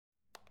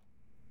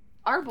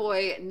Our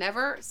boy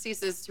never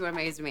ceases to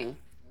amaze me.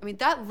 I mean,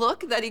 that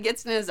look that he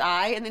gets in his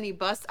eye and then he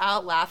busts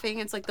out laughing,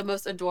 it's like the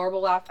most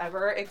adorable laugh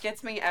ever. It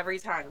gets me every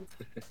time.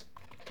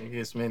 It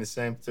gets me the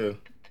same, too.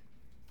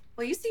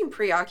 Well, you seem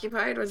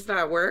preoccupied. Was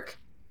that work?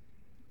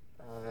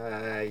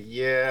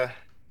 Yeah.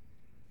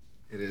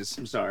 It is.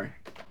 I'm sorry.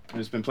 I've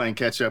just been playing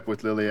catch up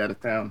with Lily out of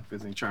town,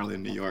 visiting Charlie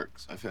in New York,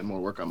 so I've had more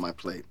work on my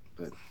plate,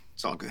 but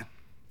it's all good.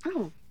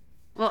 Oh.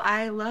 Well,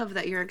 I love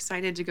that you're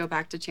excited to go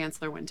back to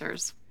Chancellor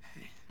Winters.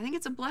 I think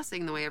it's a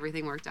blessing the way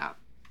everything worked out.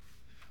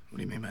 What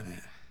do you mean by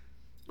that?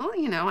 Well,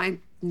 I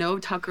know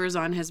Tucker's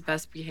on his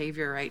best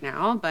behavior right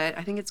now, but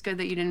I think it's good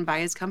that you didn't buy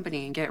his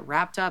company and get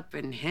wrapped up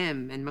in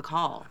him and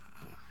McCall.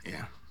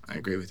 Yeah, I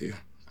agree with you.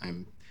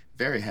 I'm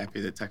very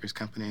happy that Tucker's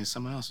company is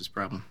someone else's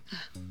problem.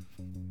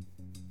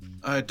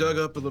 I dug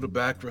up a little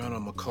background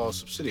on McCall's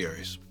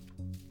subsidiaries.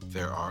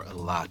 There are a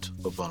lot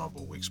of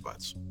vulnerable weak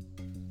spots.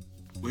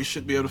 We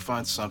should be able to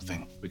find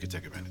something we could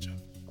take advantage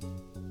of.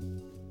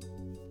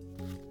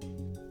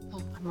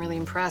 Oh, I'm really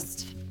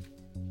impressed.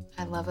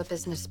 I love a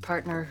business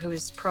partner who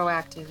is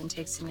proactive and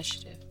takes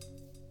initiative.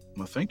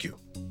 Well, thank you.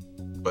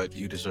 But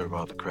you deserve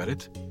all the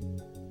credit.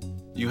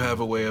 You have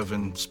a way of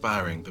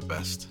inspiring the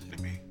best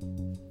in me.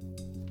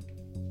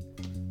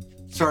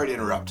 Sorry to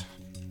interrupt.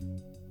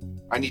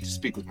 I need to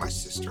speak with my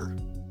sister,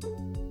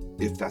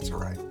 if that's all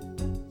right.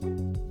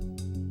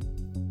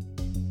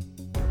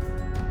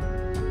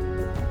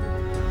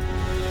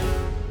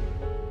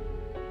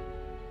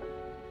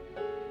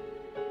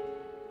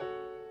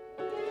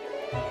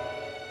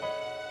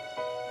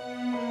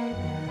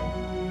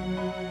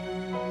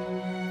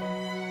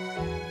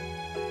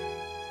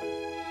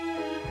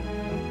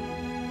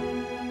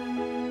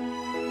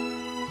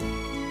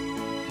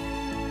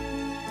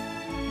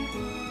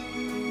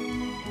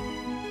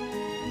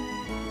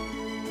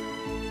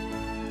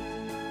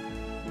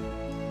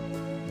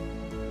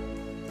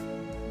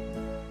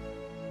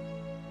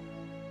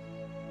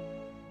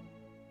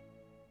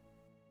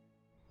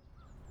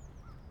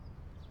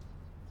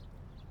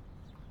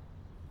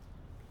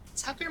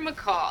 Tucker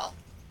McCall.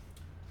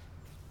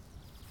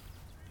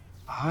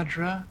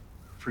 Audra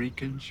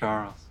freaking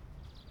Charles.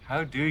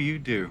 How do you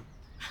do?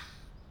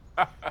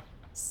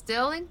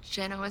 Still in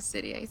Genoa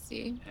City, I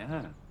see.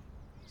 Yeah.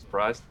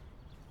 Surprised?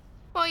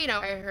 Well,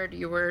 I heard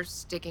you were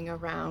sticking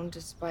around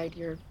despite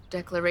your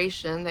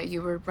declaration that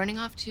you were running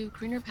off to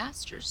greener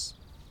pastures.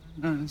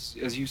 No,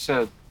 as you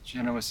said,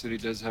 Genoa City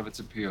does have its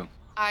appeal.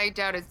 I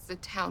doubt it's the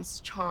town's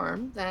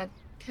charm that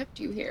kept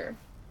you here.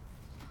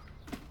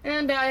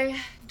 And I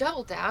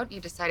double doubt you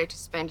decided to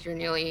spend your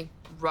nearly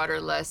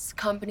rudderless,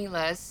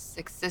 company-less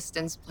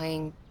existence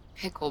playing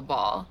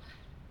pickleball.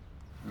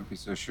 Don't be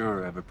so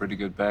sure. I have a pretty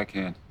good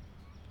backhand.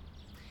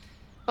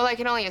 Well, I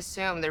can only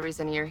assume the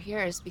reason you're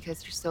here is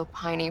because you're still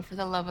pining for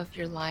the love of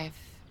your life,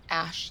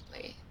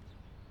 Ashley.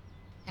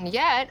 And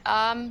yet,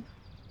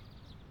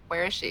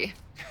 where is she?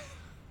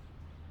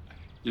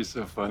 You're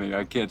so funny.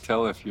 I can't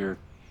tell if you're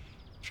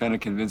trying to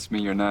convince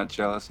me you're not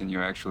jealous and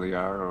you actually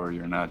are, or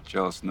you're not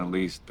jealous in the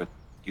least, but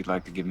you'd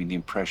like to give me the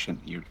impression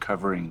that you're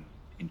covering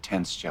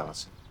intense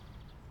jealousy.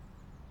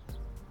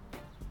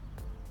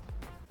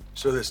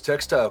 So this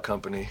textile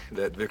company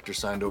that Victor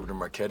signed over to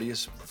Marchetti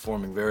is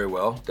performing very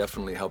well,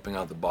 definitely helping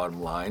out the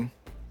bottom line.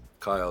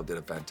 Kyle did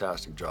a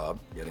fantastic job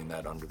getting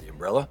that under the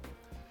umbrella.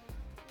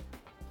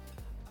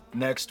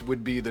 Next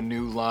would be the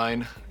new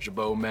line,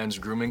 Jabot Men's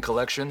Grooming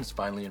Collection. It's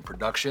finally in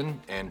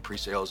production, and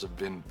pre-sales have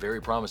been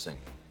very promising.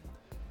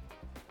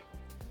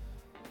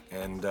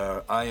 And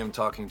I am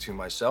talking to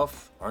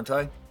myself, aren't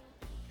I?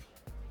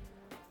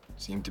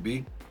 Seem to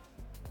be.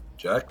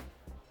 Jack?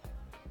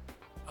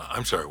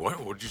 I'm sorry, what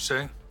did you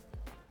say?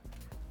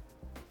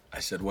 I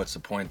said, what's the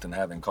point in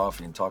having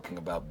coffee and talking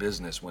about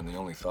business when the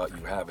only thought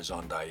you have is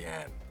on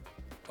Diane?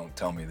 Don't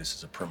tell me this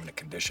is a permanent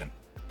condition.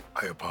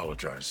 I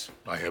apologize.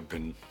 I have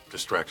been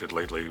distracted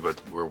lately, but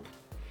we're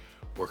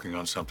working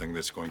on something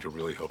that's going to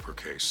really help her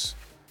case.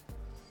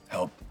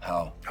 Help?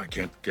 How? I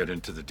can't get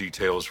into the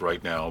details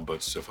right now,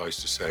 but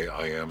suffice to say,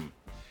 I am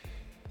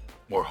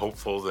more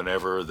hopeful than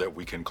ever that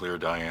we can clear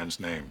Diane's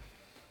name.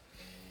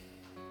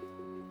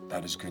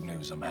 That is good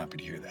news. I'm happy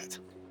to hear that.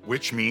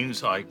 Which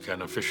means I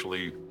can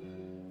officially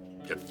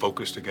get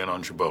focused again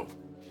on Jabot.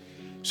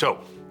 So,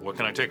 what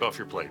can I take off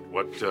your plate?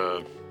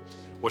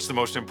 What's the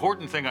most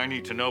important thing I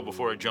need to know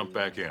before I jump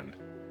back in?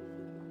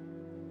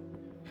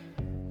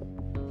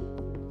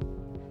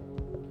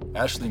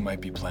 Ashley might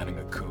be planning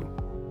a coup.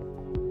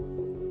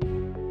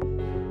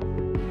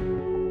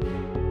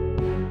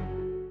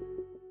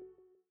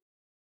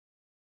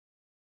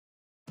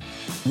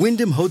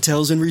 Wyndham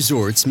Hotels &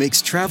 Resorts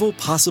makes travel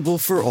possible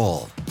for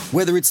all.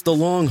 Whether it's the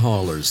long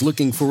haulers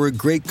looking for a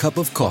great cup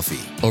of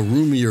coffee, a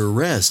roomier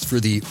rest for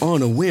the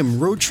on-a-whim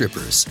road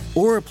trippers,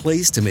 or a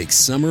place to make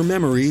summer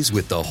memories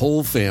with the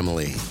whole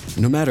family.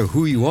 No matter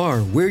who you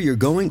are, where you're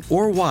going,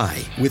 or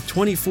why, with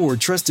 24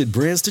 trusted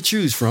brands to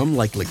choose from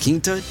like La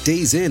Quinta,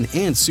 Days Inn,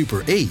 and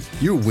Super 8,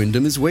 your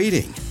Wyndham is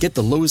waiting. Get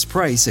the lowest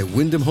price at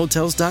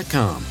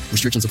WyndhamHotels.com.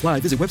 Restrictions apply.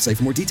 Visit website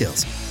for more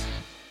details.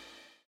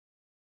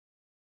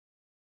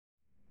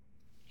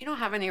 You don't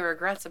have any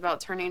regrets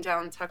about turning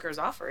down Tucker's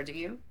offer, do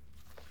you?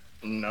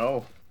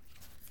 No,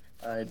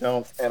 I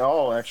don't at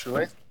all,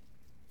 actually.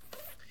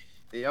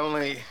 The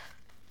only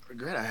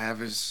regret I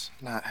have is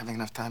not having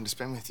enough time to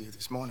spend with you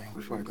this morning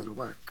before I go to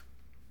work.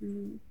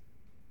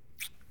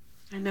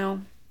 I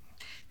know.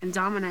 And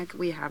Dominic,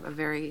 we have a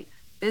very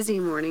busy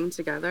morning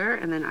together,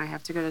 and then I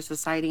have to go to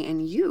society,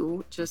 and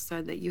you just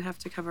said that you have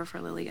to cover for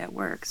Lily at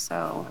work,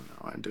 so...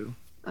 Oh, I do.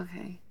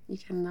 Okay, you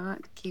cannot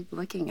keep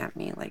looking at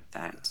me like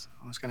that.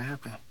 What's gonna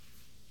happen?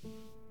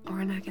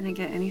 We're not gonna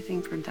get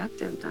anything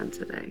productive done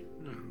today.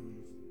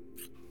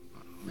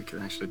 We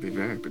could actually be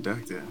very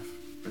productive,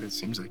 but it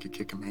seems like you're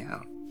kicking me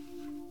out.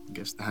 I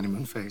guess the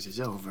honeymoon phase is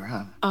over,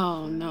 huh?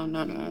 Oh, no.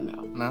 No?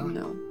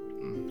 No.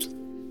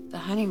 The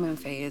honeymoon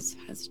phase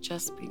has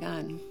just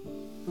begun.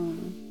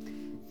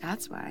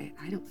 That's why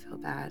I don't feel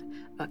bad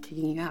about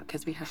kicking you out,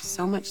 because we have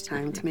so much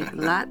time to make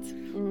lots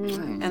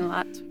and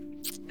lots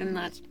and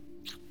lots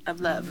of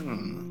love.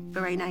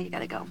 But right now, you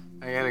gotta go.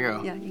 I gotta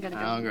go. Yeah, you gotta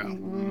go. I'll go.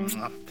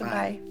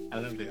 Goodbye. I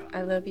love you.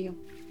 I love you.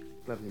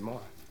 Love you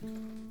more.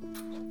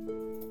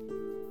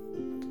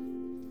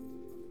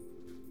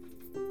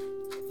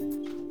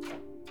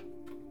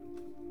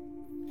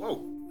 Whoa.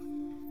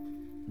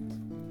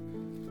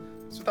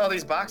 What's with all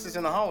these boxes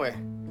in the hallway?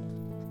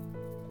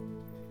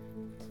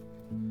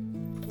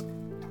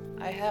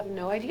 I have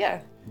no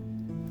idea.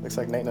 Looks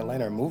like Nate and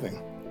Elena are moving.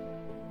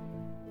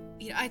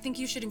 I think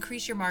you should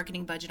increase your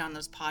marketing budget on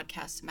those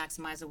podcasts to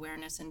maximize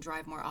awareness and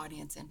drive more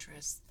audience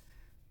interest.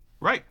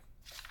 Right.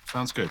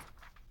 Sounds good.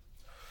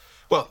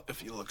 Well,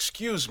 if you'll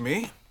excuse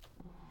me,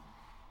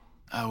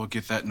 I will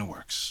get that in the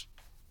works.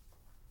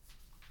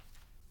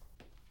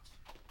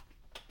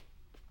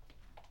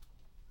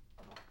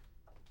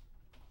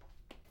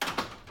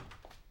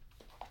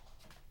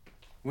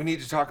 We need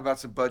to talk about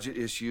some budget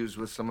issues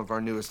with some of our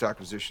newest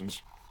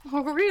acquisitions.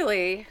 Oh,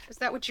 really? Is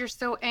that what you're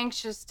so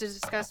anxious to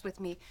discuss with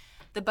me?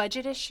 The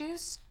budget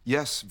issues?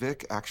 Yes,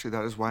 Vic, actually,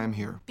 that is why I'm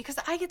here. Because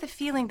I get the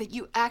feeling that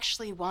you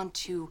actually want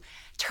to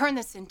turn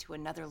this into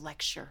another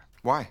lecture.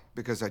 Why?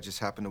 Because I just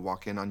happened to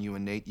walk in on you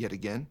and Nate yet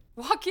again?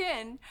 Walk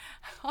in?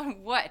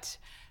 On what?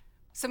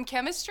 Some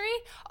chemistry?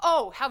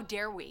 Oh, how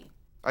dare we?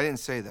 I didn't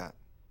say that.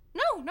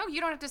 No,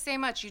 you don't have to say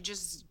much. You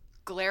just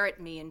glare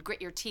at me and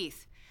grit your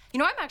teeth. You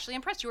know, I'm actually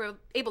impressed you were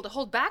able to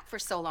hold back for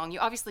so long. You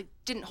obviously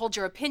didn't hold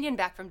your opinion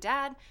back from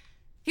Dad.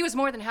 He was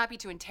more than happy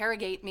to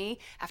interrogate me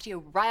after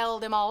you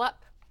riled him all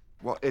up.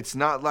 Well, it's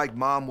not like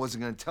Mom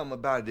wasn't going to tell him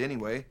about it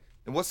anyway.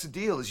 And what's the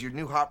deal? Is your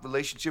new hot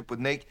relationship with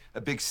Nate a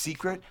big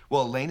secret?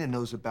 Well, Elena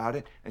knows about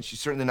it, and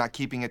she's certainly not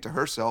keeping it to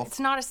herself. It's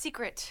not a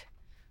secret.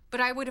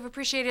 But I would have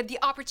appreciated the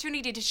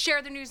opportunity to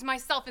share the news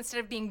myself instead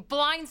of being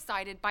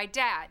blindsided by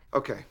Dad.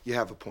 Okay, you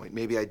have a point.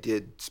 Maybe I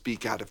did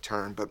speak out of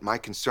turn, but my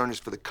concern is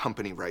for the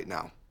company right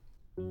now.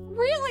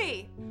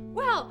 Really?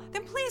 Well,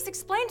 then please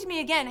explain to me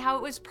again how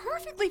it was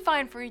perfectly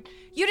fine for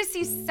you to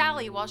see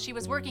Sally while she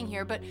was working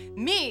here, but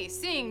me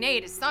seeing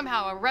Nate is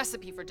somehow a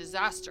recipe for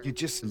disaster. You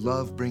just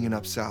love bringing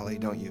up Sally,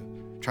 don't you?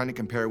 Trying to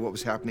compare what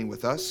was happening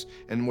with us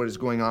and what is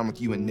going on with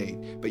you and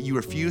Nate. But you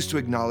refuse to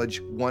acknowledge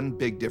one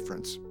big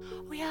difference.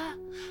 Oh, yeah?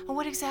 And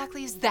what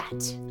exactly is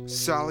that?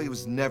 Sally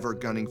was never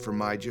gunning for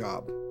my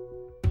job.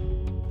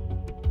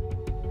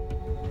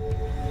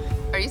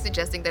 Are you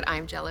suggesting that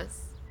I'm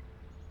jealous?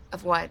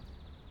 Of what?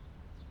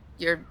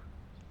 Your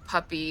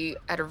puppy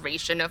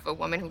adoration of a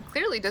woman who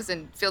clearly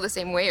doesn't feel the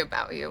same way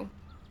about you.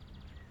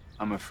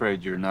 I'm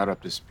afraid you're not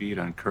up to speed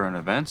on current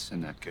events in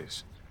that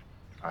case.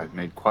 I've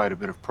made quite a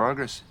bit of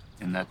progress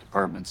in that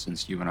department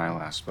since you and I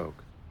last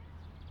spoke.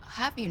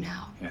 Have you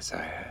now? Yes,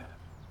 I have.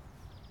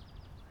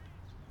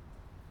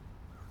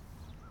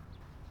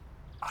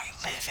 I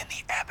live in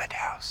the Abbott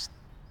house.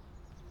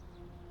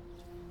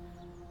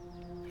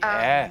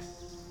 Yes.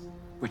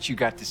 What you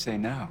got to say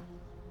now?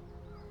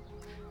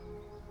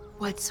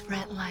 What's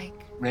rent like?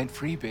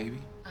 Rent-free, baby.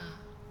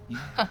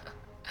 Yeah.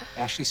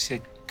 Ashley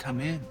said, come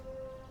in.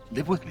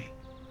 Live with me.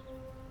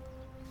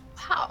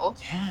 Wow.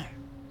 Yeah.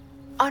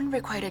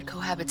 Unrequited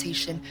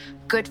cohabitation.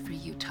 Good for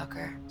you,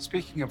 Tucker.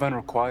 Speaking of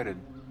unrequited,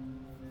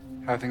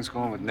 how are things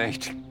going with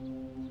Nate?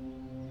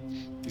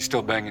 You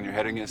still banging your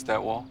head against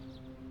that wall?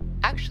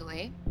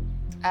 Actually,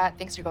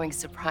 things are going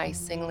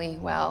surprisingly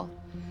well.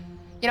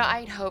 You know,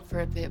 I'd hoped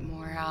for a bit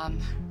more,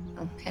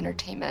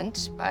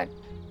 entertainment, but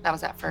that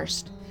was at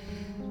first.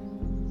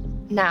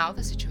 Now,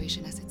 the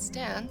situation as it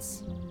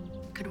stands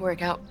could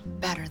work out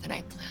better than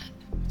I planned.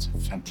 It's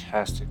a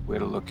fantastic way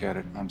to look at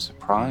it. I'm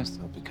surprised,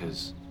 though,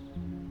 because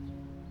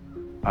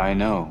I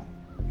know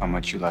how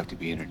much you like to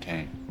be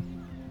entertained.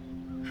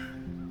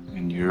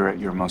 And you're at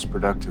your most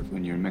productive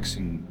when you're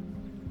mixing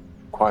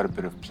quite a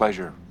bit of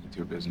pleasure with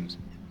your business.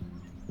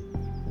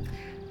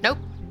 Nope.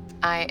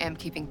 I am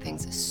keeping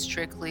things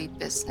strictly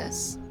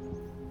business.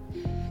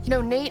 You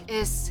know, Nate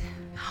is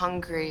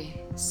hungry,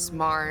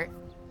 smart,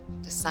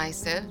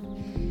 decisive.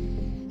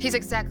 He's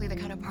exactly the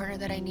kind of partner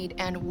that I need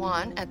and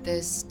want at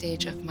this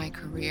stage of my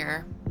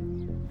career.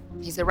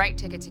 He's the right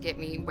ticket to get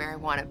me where I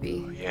want to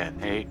be. Oh, yeah,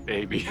 Nate,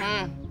 baby. You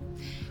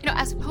know,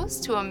 as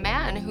opposed to a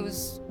man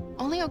who's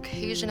only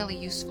occasionally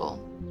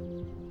useful.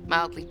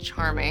 mildly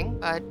charming,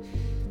 but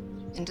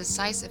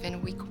indecisive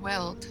and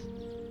weak-willed.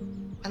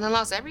 And then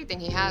lost everything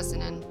he has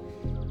in an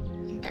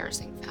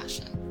embarrassing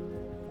fashion.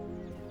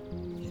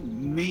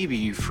 Maybe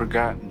you've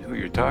forgotten who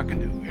you're talking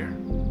to here.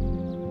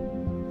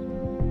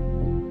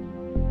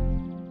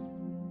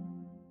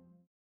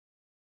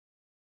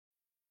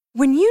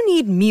 When you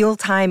need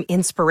mealtime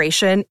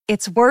inspiration,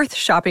 it's worth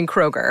shopping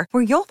Kroger,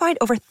 where you'll find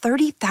over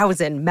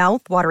 30,000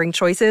 mouth-watering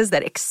choices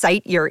that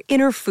excite your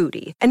inner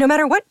foodie. And no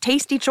matter what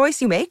tasty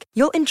choice you make,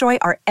 you'll enjoy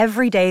our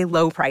everyday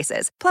low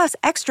prices, plus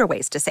extra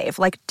ways to save,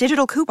 like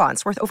digital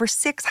coupons worth over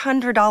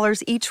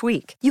 $600 each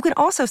week. You can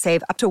also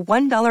save up to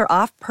 $1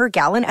 off per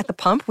gallon at the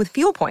pump with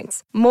fuel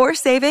points. More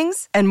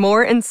savings and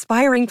more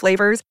inspiring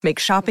flavors make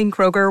shopping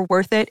Kroger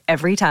worth it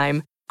every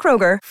time.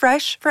 Kroger,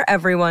 fresh for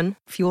everyone.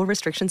 Fuel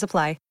restrictions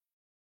apply.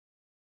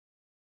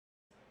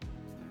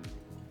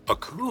 A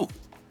coup?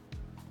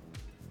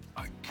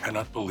 I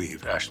cannot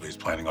believe Ashley is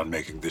planning on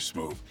making this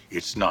move.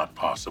 It's not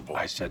possible.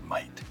 I said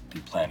might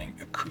be planning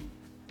a coup.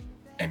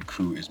 And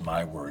coup is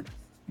my word,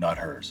 not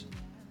hers.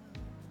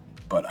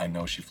 But I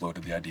know she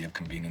floated the idea of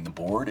convening the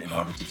board in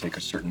order to take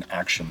a certain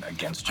action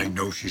against you. I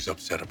know she's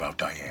upset about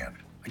Diane.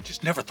 I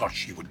just never thought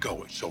she would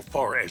go so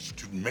far as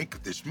to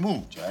make this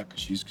move. Jack,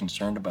 she's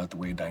concerned about the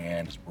way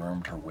Diane has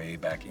wormed her way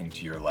back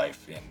into your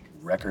life in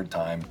record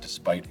time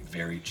despite a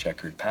very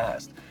checkered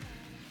past.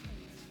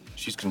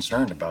 She's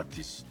concerned about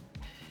this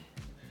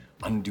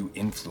undue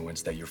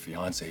influence that your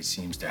fiancé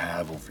seems to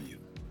have over you.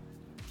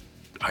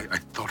 I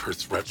thought her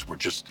threats were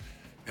just,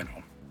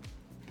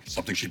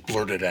 something she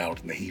blurted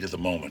out in the heat of the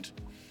moment.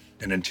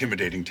 An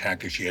intimidating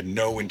tactic she had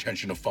no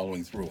intention of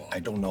following through on.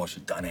 I don't know if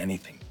she's done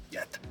anything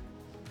yet.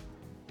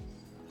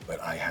 But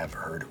I have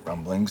heard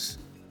rumblings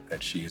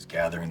that she is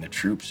gathering the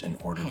troops in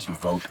order to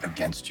vote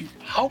against you.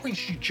 How is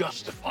she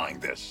justifying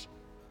this?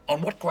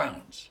 On what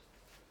grounds?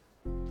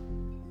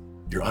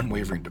 Your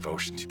unwavering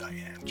devotion to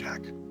Diane,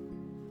 Jack.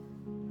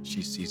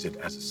 She sees it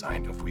as a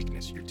sign of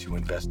weakness. You're too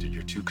invested.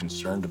 You're too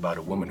concerned about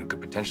a woman who could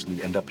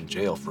potentially end up in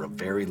jail for a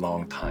very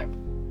long time.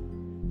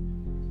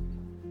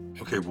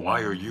 Okay,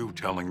 why are you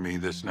telling me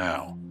this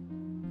now?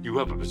 You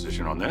have a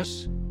position on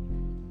this.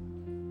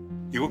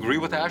 You agree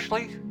with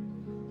Ashley?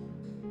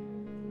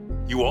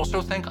 You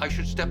also think I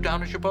should step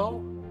down as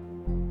Chabot?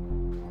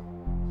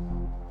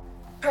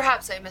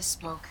 Perhaps I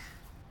misspoke.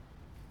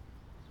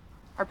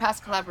 Our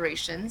past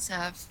collaborations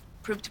have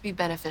proved to be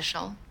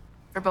beneficial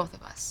for both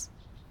of us.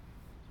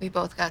 We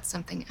both got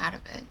something out of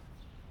it,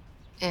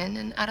 in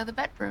and out of the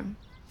bedroom.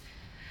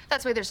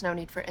 That's why there's no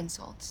need for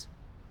insults.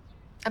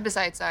 And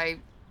besides, I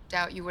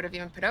doubt you would have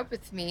even put up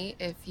with me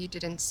if you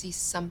didn't see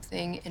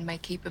something in my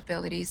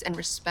capabilities and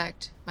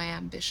respect my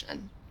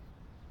ambition.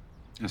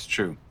 That's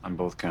true, on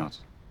both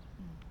counts.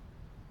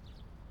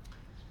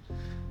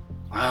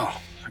 Wow,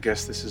 I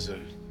guess this is a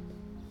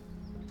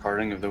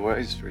parting of the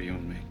ways for you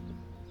and me.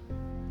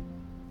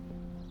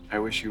 I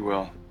wish you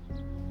well,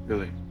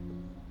 really.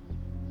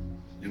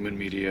 Newman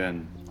Media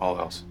and all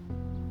else.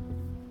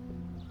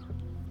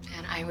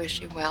 And I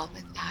wish you well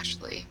with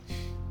Ashley,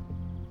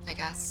 I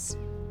guess.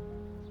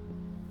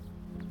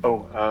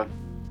 Oh,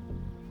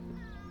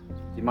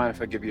 do you mind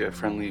if I give you a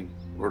friendly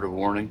word of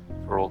warning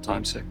for old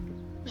time's sake?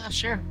 Yeah,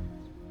 sure.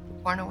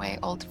 Born away,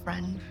 old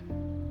friend.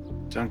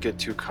 Don't get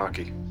too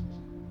cocky.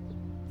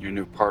 Your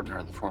new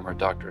partner, the former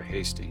Dr.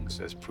 Hastings,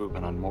 has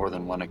proven on more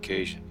than one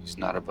occasion he's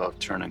not above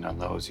turning on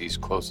those he's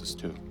closest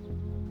to.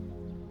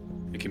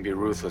 He can be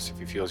ruthless if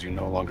he feels you're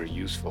no longer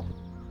useful.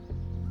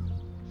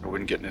 I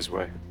wouldn't get in his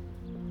way.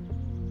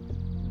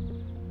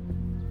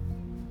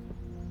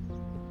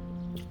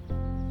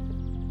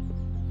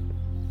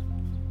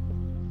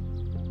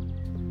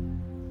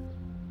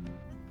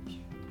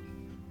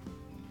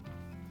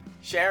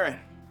 Sharon,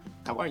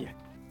 how are you?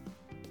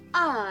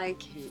 I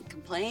can't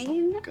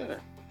complain. Good.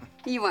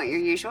 You want your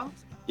usual?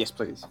 Yes,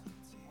 please.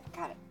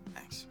 Got it.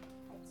 Thanks.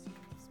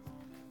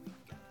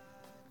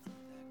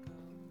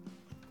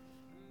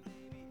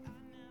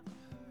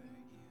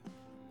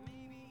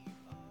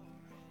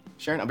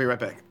 Sharon, I'll be right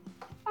back.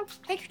 Oh,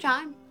 take your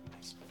time.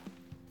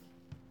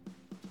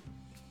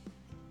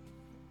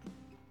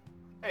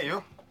 Hey,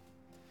 you.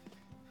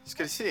 It's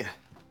good to see you.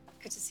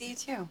 Good to see you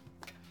too.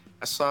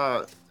 I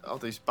saw all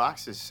these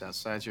boxes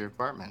outside your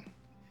apartment.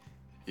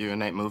 You and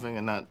Nate moving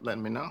and not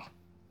letting me know?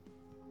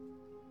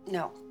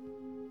 No,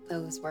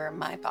 those were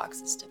my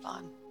boxes,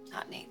 Devon,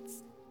 not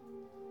Nate's.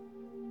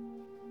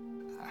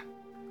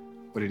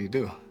 What did he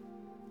do?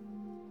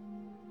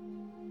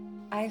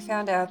 I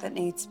found out that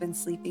Nate's been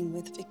sleeping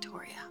with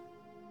Victoria.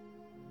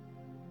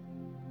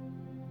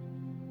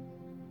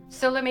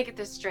 So let me get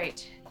this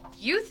straight.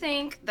 You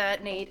think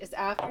that Nate is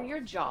after your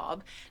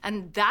job,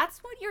 and that's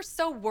what you're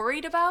so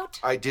worried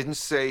about? I didn't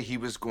say he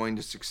was going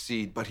to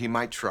succeed, but he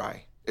might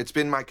try. It's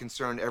been my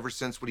concern ever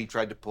since what he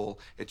tried to pull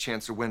at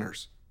Chance of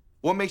Winners.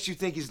 What makes you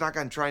think he's not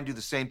going to try and do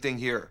the same thing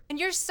here? And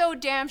you're so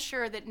damn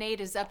sure that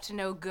Nate is up to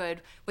no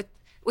good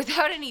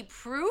without any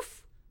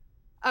proof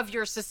of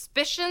your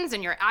suspicions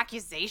and your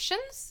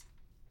accusations?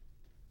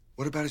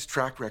 What about his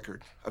track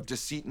record of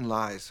deceit and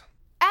lies?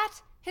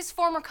 At his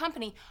former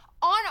company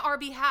on our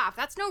behalf.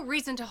 That's no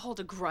reason to hold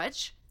a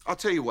grudge. I'll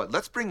tell you what,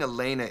 let's bring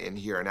Elena in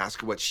here and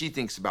ask her what she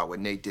thinks about what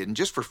Nate did. And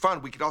just for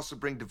fun, we could also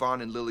bring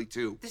Devon and Lily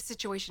too. This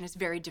situation is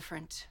very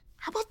different.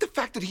 How about the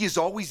fact that he is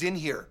always in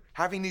here,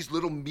 having these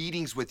little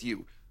meetings with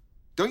you?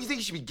 Don't you think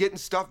he should be getting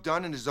stuff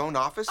done in his own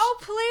office? Oh,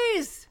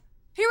 please!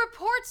 He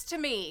reports to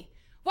me.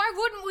 Why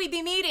wouldn't we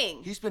be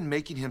meeting? He's been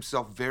making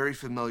himself very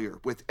familiar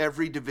with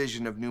every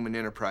division of Newman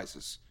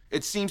Enterprises.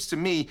 It seems to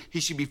me he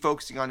should be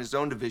focusing on his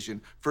own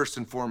division first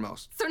and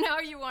foremost. So now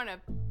you want to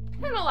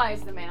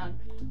penalize the man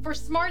for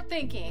smart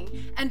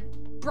thinking and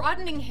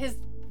broadening his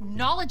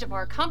knowledge of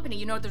our company.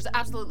 You know, there's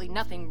absolutely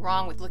nothing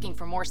wrong with looking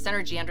for more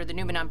synergy under the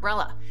Newman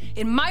umbrella.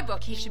 In my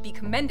book, he should be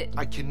commended.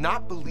 I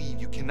cannot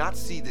believe you cannot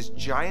see this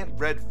giant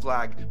red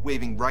flag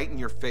waving right in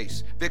your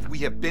face. Vic, we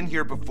have been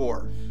here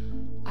before.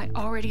 I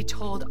already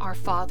told our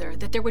father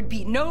that there would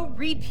be no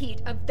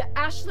repeat of the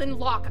Ashland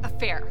Locke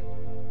affair.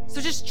 So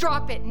just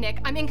drop it, Nick.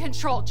 I'm in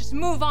control. Just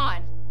move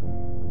on.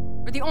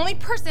 Or the only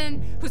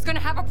person who's gonna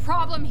have a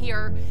problem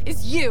here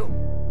is you.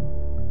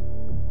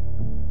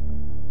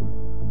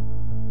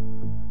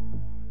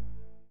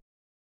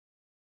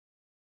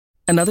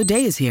 Another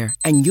day is here,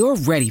 and you're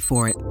ready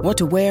for it. What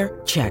to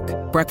wear? Check.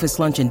 Breakfast,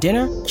 lunch, and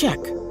dinner?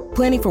 Check.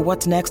 Planning for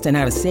what's next and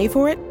how to save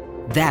for it?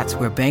 That's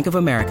where Bank of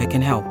America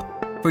can help.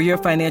 For your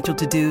financial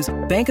to-dos,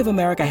 Bank of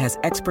America has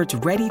experts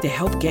ready to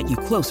help get you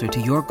closer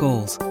to your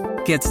goals.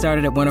 Get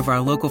started at one of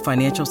our local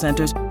financial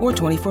centers or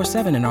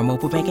 24/7 in our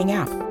mobile banking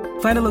app.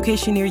 Find a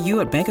location near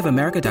you at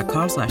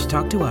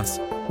bankofamerica.com/talktous.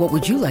 What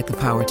would you like the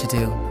power to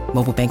do?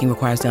 Mobile banking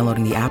requires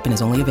downloading the app and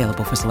is only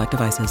available for select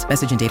devices.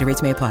 Message and data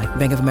rates may apply.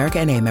 Bank of America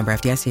N.A., member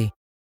FDIC.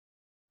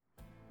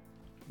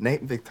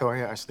 Nate and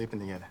Victoria are sleeping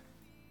together.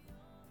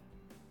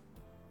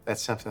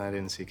 That's something I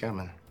didn't see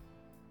coming.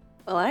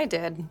 Well, I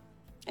did.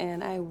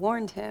 And I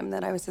warned him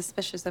that I was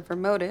suspicious of her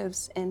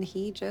motives, and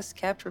he just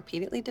kept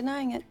repeatedly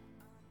denying it.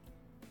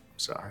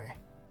 Sorry.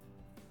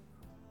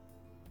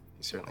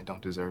 You certainly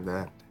don't deserve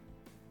that.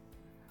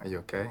 Are you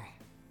okay?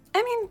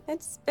 I mean,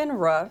 it's been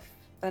rough,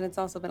 but it's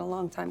also been a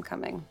long time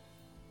coming.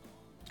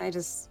 I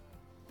just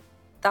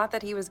thought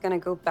that he was gonna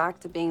go back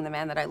to being the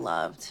man that I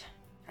loved.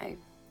 I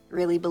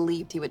really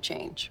believed he would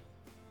change.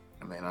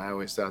 I mean, I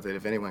always thought that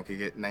if anyone could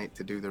get Nate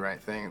to do the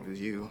right thing, it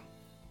was you.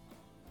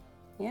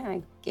 Yeah,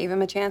 I gave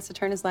him a chance to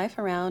turn his life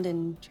around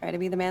and try to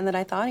be the man that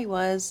I thought he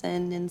was,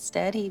 and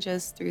instead he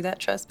just threw that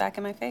trust back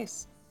in my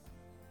face.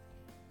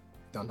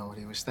 Don't know what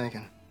he was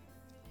thinking.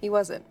 He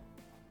wasn't.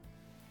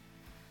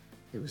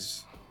 He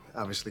was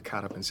obviously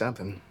caught up in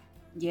something.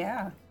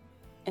 Yeah,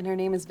 and her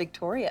name is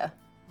Victoria.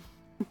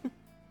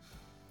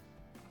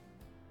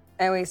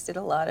 I wasted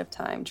a lot of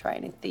time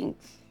trying to think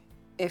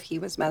if he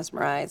was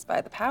mesmerized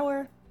by the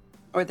power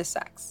or the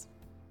sex.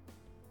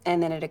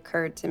 And then it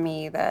occurred to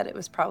me that it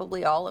was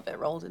probably all of it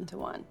rolled into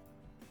one.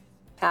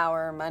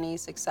 Power, money,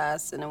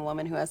 success, and a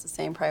woman who has the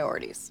same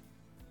priorities.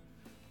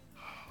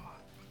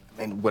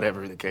 And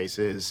whatever the case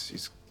is,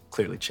 he's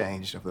clearly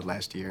changed over the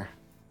last year.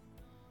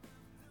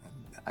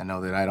 And I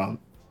know that I don't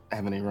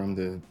have any room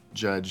to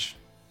judge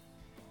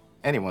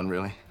anyone,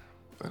 really.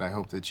 But I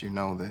hope that you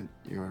know that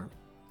you're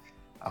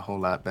a whole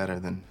lot better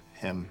than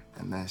him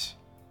in this.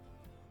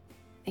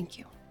 Thank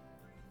you.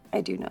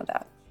 I do know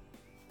that.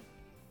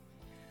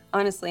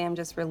 Honestly, I'm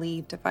just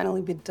relieved to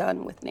finally be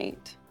done with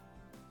Nate.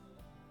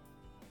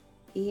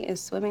 He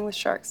is swimming with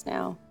sharks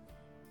now.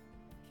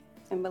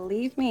 And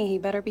believe me, he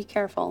better be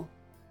careful.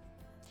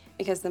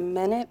 Because the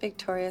minute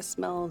Victoria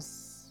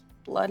smells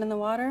blood in the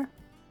water,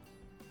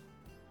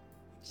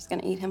 she's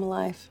gonna eat him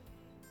alive.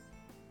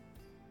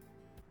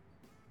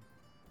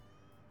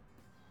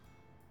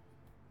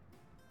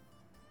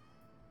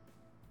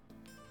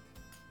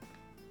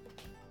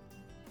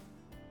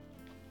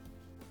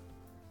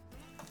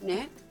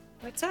 Nick?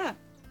 What's up?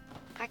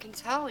 I can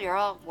tell you're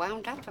all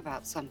wound up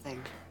about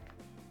something.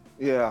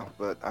 Yeah,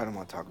 but I don't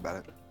want to talk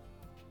about it.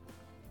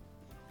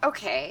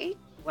 Okay,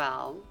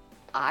 well,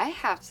 I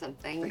have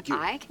something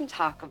I can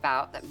talk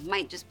about that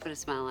might just put a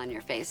smile on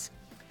your face.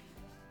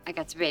 I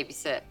got to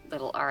babysit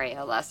little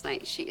Aria last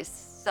night. She is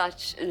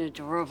such an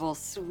adorable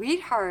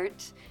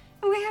sweetheart.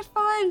 And we had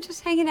fun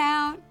just hanging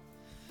out.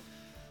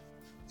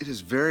 It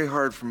is very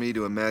hard for me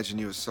to imagine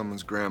you as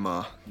someone's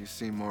grandma. You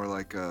seem more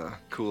like a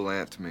cool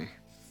aunt to me.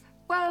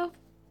 Well,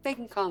 they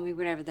can call me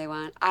whatever they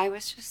want. I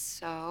was just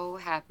so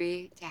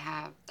happy to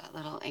have that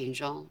little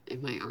angel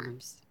in my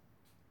arms.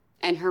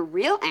 And her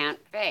real Aunt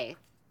Faith.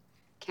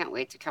 Can't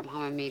wait to come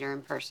home and meet her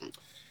in person.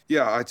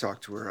 Yeah, I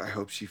talked to her. I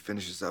hope she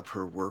finishes up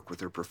her work with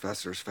her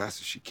professor as fast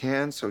as she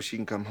can so she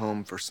can come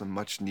home for some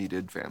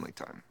much-needed family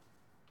time.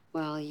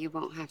 Well, you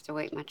won't have to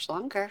wait much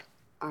longer.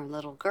 Our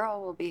little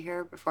girl will be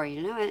here before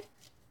you know it.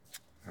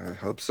 I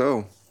hope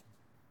so.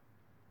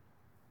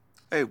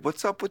 Hey,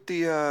 what's up with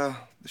the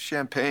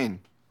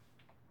champagne?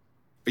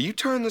 Are you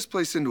turning this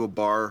place into a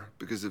bar?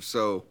 Because if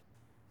so,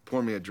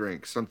 pour me a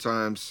drink.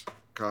 Sometimes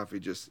coffee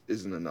just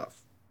isn't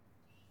enough.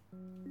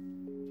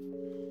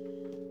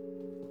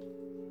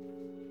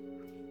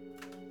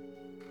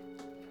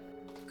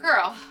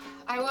 Girl,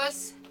 I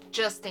was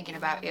just thinking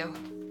about you.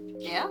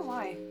 Yeah,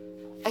 why?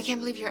 I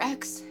can't believe your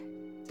ex.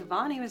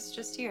 Devon, he was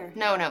just here.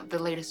 No, the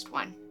latest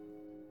one.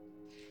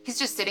 He's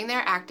just sitting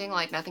there acting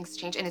like nothing's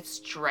changed, and it's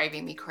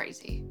driving me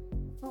crazy.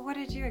 Well, what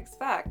did you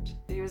expect?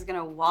 That he was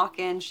gonna walk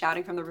in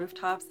shouting from the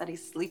rooftops that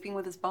he's sleeping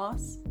with his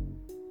boss?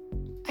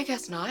 I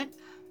guess not.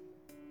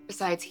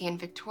 Besides, he and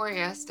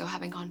Victoria still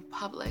haven't gone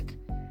public.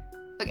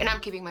 Look, and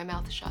I'm keeping my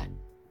mouth shut.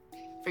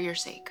 For your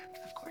sake,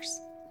 of course.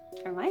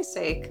 For my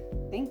sake,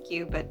 thank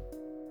you, but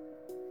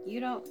you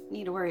don't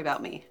need to worry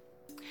about me.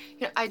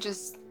 You know, I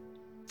just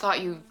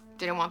thought you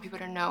didn't want people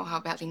to know how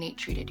badly Nate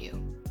treated you.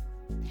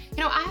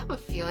 You know, I have a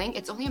feeling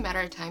it's only a matter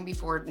of time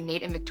before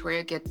Nate and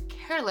Victoria get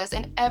careless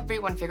and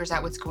everyone figures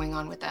out what's going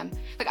on with them.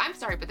 Like, I'm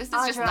sorry, but this is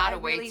just not a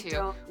way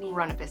to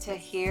run a business. To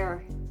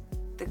hear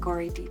the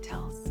gory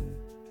details.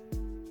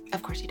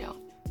 Of course you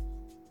don't.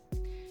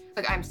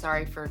 Look, I'm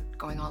sorry for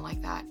going on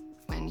like that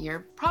when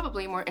you're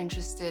probably more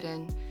interested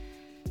in,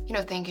 you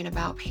know, thinking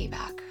about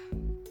payback.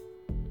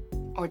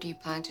 Or do you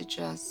plan to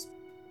just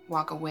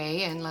walk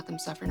away and let them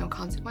suffer no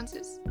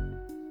consequences?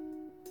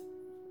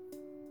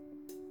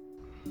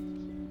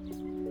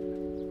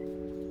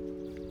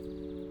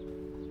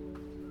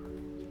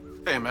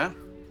 Hey, man.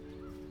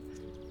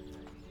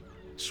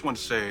 Just want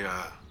to say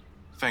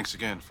thanks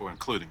again for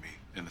including me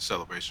in the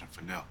celebration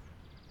for Nell.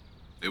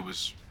 It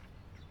was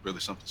really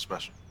something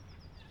special.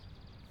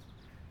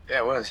 Yeah,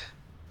 it was.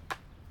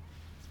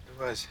 It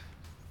was.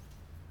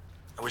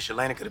 I wish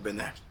Elena could have been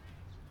there.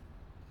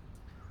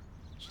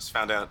 Just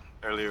found out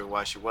earlier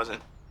why she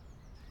wasn't.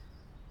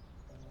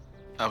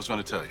 I was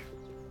going to tell you.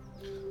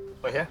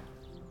 Oh, yeah?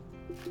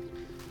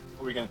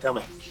 What were you going to tell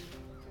me?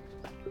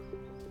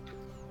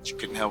 That you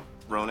couldn't help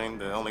Ronan,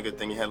 the only good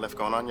thing you had left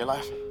going on in your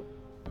life?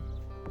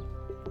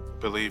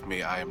 Believe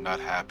me, I am not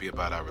happy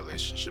about our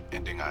relationship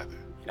ending either.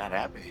 You're not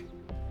happy?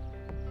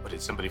 What,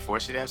 did somebody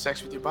force you to have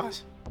sex with your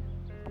boss?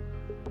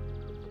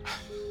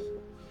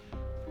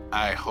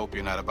 I hope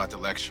you're not about to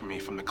lecture me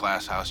from the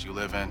glass house you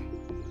live in.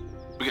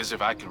 Because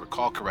if I can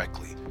recall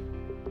correctly,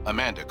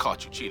 Amanda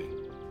caught you cheating,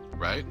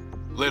 right?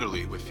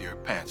 Literally with your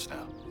pants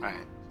down.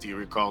 Right. Do you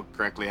recall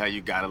correctly how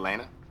you got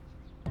Elena?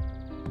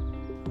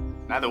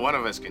 Neither one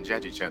of us can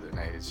judge each other,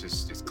 Nate.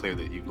 It's clear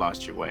that you've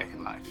lost your way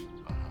in life.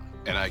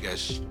 And I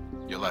guess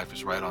your life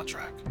is right on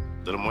track.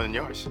 A little more than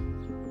yours.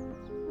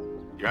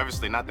 You're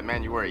obviously not the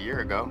man you were a year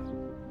ago.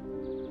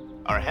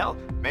 Or hell,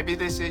 maybe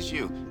this is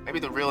you. Maybe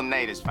the real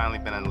Nate has finally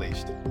been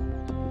unleashed.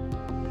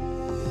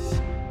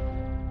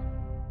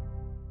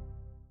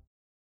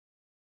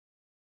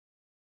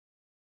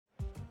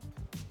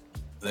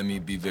 Let me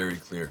be very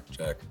clear,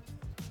 Jack.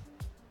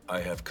 I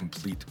have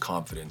complete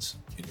confidence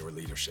in your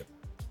leadership.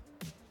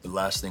 The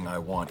last thing I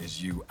want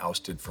is you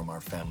ousted from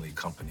our family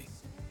company.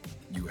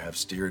 You have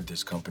steered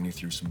this company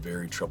through some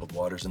very troubled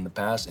waters in the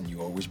past, and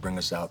you always bring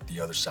us out the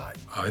other side.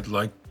 I'd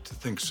like to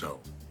think so.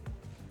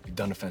 You've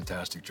done a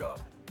fantastic job.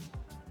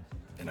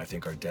 And I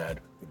think our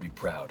dad would be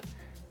proud.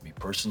 Me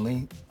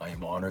personally, I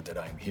am honored that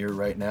I am here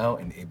right now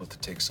and able to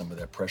take some of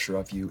that pressure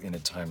off you in a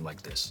time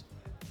like this.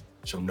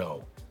 So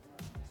no,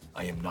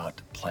 I am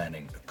not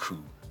planning a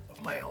coup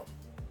of my own.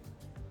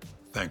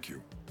 Thank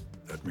you.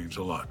 That means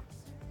a lot.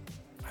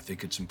 I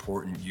think it's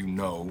important you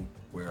know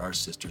where our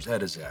sister's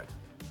head is at.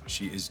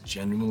 She is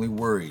genuinely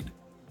worried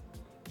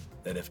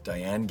that if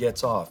Diane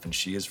gets off and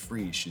she is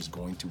free, she's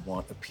going to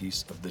want a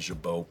piece of the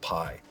Jabot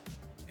pie.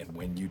 And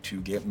when you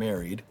two get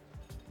married,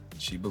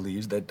 she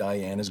believes that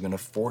Diane is going to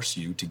force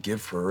you to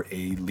give her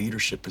a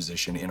leadership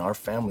position in our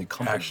family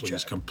company. Ashley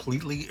is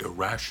completely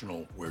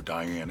irrational where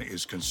Diane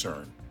is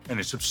concerned. And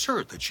it's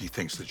absurd that she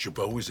thinks that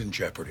Jabot is in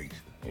jeopardy.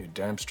 You're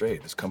damn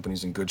straight. This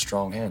company's in good,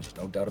 strong hands.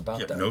 There's no doubt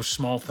about that. No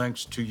small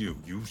thanks to you.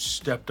 You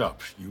stepped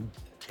up. You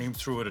came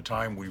through at a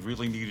time we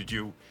really needed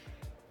you.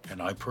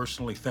 And I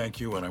personally thank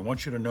you, and I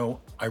want you to know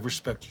I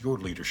respect your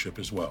leadership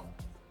as well.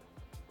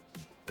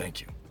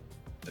 Thank you.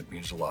 That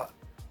means a lot.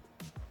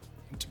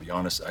 And to be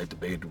honest, I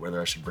debated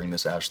whether I should bring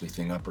this Ashley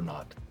thing up or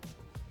not.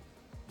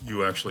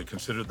 You actually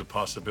considered the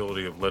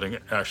possibility of letting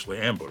Ashley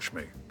ambush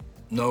me.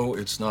 No,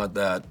 it's not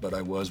that, but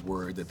I was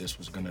worried that this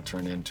was going to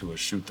turn into a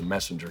shoot the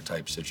messenger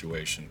type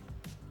situation.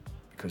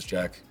 Because,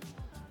 Jack,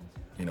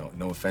 you know,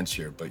 no offense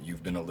here, but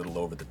you've been a little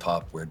over the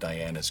top where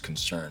Diane is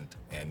concerned.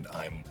 And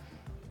I'm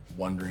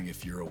wondering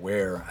if you're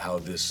aware how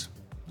this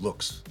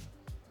looks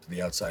to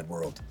the outside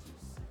world.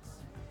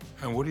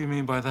 And what do you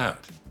mean by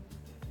that?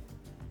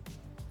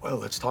 Well,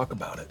 let's talk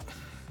about it.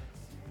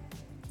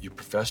 You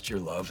professed your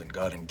love and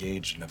got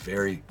engaged in a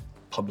very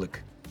public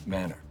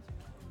manner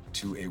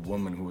to a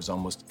woman who was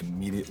almost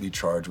immediately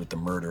charged with the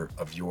murder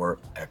of your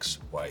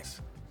ex-wife.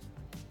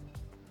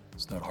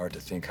 It's not hard to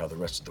think how the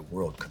rest of the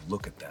world could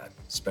look at that,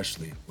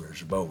 especially where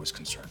Jabot was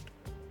concerned.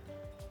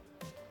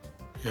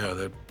 Yeah,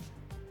 that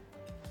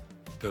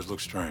does look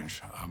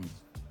strange.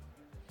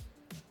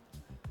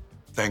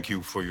 Thank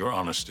you for your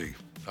honesty.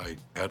 I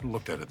hadn't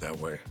looked at it that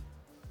way.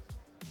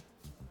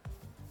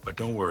 But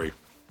don't worry.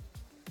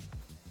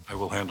 I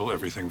will handle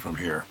everything from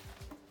here.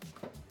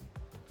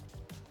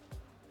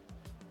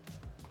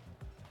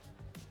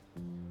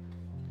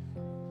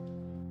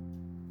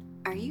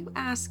 Are you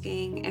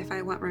asking if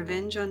I want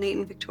revenge on Nate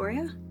and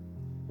Victoria?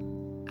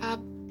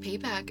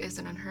 Payback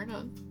isn't unheard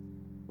of.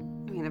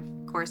 I mean, of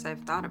course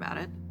I've thought about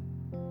it.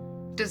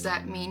 Does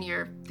that mean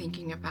you're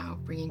thinking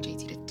about bringing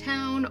JT to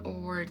town,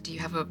 or do you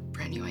have a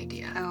brand new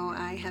idea? Oh,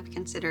 I have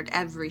considered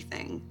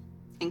everything,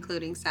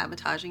 including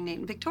sabotaging Nate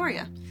and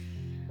Victoria.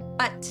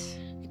 But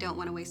I don't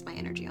want to waste my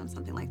energy on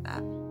something like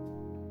that.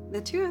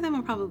 The two of them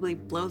will probably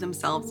blow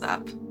themselves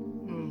up.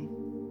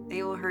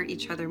 They will hurt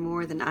each other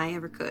more than I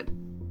ever could.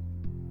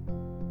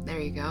 There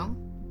you go.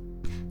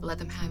 Let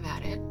them have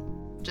at it.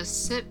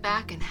 Just sit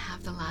back and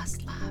have the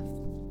last laugh.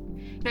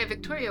 You know, if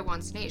Victoria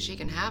wants Nate, she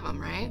can have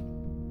him, right?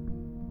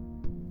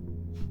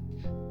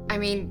 I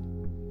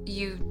mean,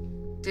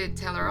 you did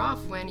tell her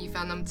off when you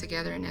found them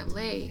together in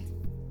LA,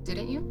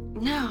 didn't you?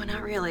 No,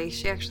 not really.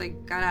 She actually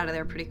got out of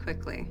there pretty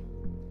quickly.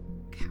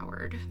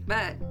 Coward.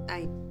 But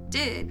I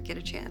did get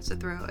a chance to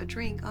throw a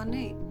drink on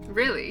Nate.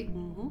 Really?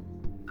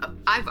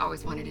 I've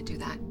always wanted to do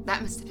that.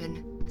 That must have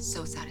been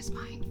so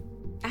satisfying.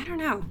 I don't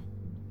know.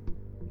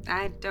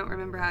 I don't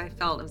remember how I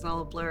felt. It was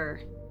all a blur.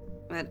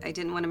 But I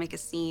didn't want to make a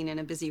scene in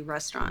a busy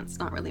restaurant. It's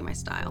not really my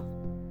style.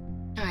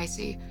 Oh, I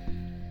see.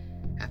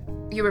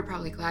 You were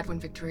probably glad when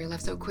Victoria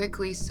left so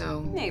quickly,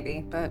 so...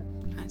 Maybe, but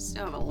I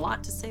still have a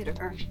lot to say to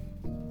her.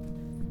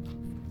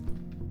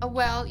 Oh,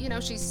 well, you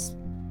know, she's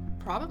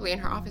probably in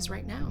her office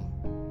right now.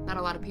 Not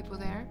a lot of people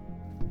there.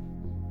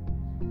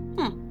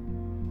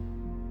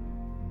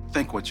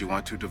 Think what you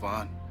want to,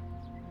 Devon.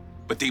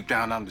 But deep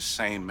down, I'm the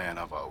same man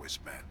I've always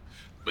been.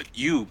 But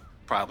you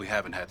probably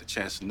haven't had the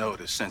chance to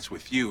notice, since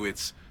with you,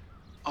 it's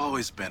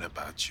always been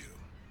about you.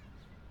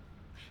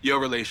 Your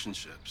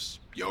relationships,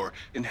 your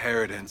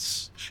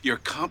inheritance, your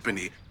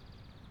company,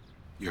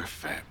 your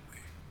family.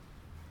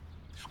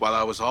 While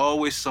I was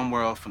always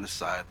somewhere off on the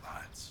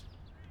sidelines.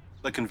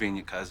 A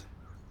convenient cousin.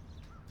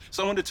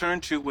 Someone to turn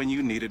to when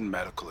you needed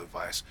medical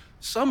advice.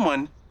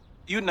 Someone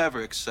you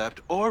never accept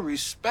or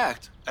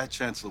respect at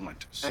Chancellor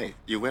Winters. Hey,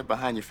 you went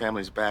behind your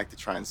family's back to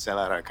try and sell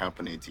out our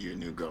company to your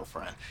new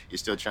girlfriend. You're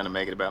still trying to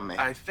make it about me?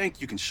 I think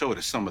you can show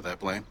us some of that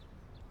blame,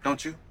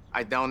 don't you?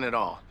 I don't at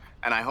all.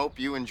 And I hope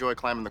you enjoy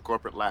climbing the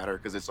corporate ladder,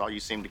 because it's all you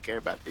seem to care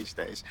about these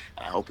days.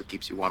 And I hope it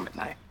keeps you warm at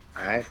night,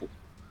 all right?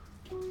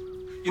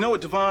 You know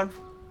what, Devon?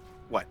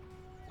 What?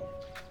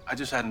 I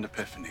just had an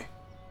epiphany.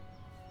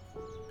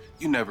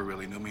 You never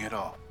really knew me at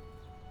all.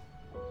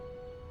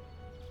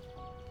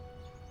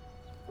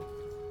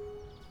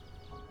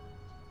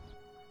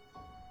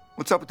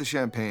 What's up with the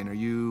champagne? Are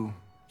you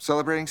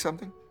celebrating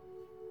something?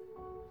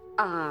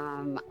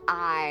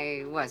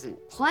 I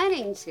wasn't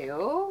planning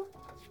to.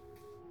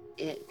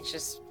 It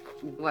just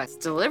was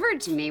delivered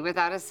to me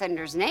without a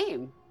sender's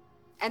name.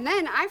 And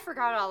then I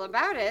forgot all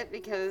about it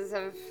because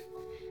of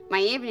my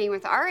evening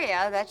with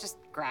Aria. That just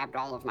grabbed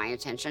all of my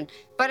attention.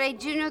 But I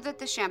do know that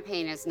the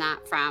champagne is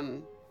not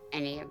from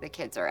any of the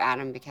kids or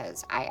Adam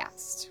because I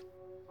asked.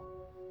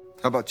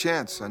 How about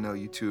Chance? I know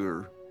you two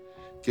are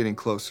getting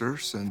closer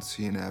since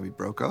he and Abby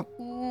broke up.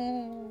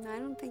 I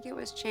don't think it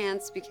was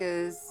Chance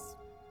because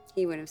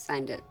he would have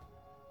signed it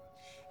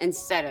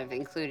instead of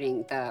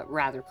including the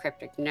rather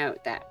cryptic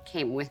note that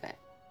came with it.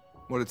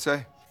 What'd it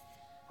say?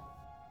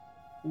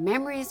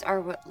 Memories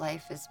are what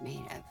life is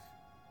made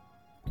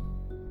of.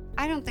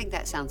 I don't think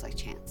that sounds like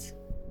Chance.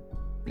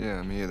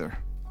 Yeah, me either.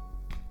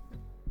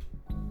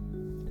 I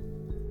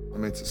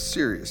mean, it's a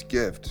serious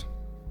gift.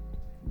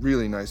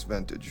 Really nice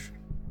vintage.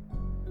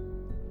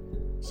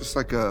 Is this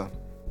like a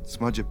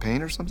smudge of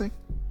paint or something?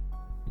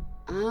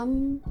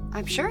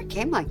 I'm sure it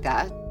came like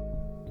that.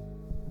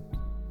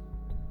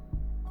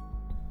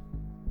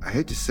 I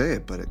hate to say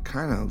it, but it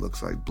kind of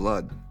looks like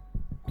blood.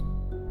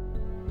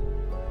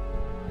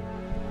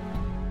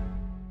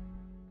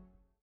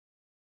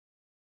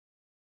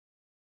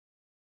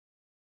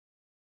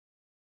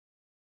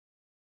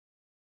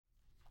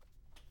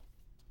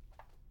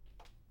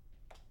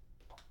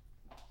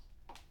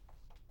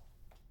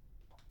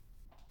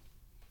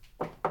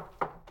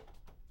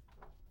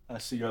 I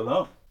see you're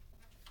alone.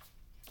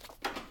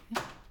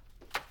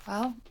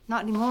 Well,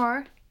 not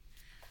anymore.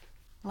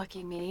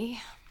 Lucky me.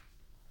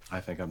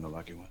 I think I'm the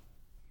lucky one.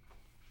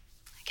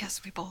 I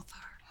guess we both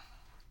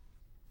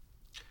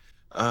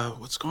are.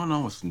 What's going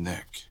on with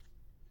Nick?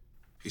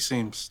 He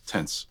seems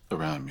tense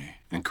around me,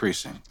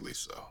 increasingly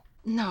so.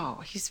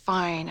 No, he's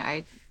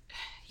fine.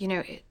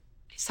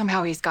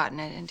 Somehow he's gotten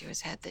it into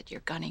his head that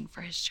you're gunning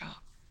for his job.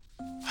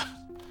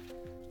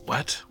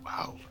 What?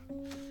 Wow.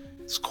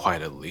 It's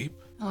quite a leap.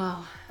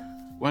 Well,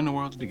 Where in the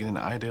world did he get an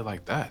idea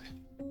like that?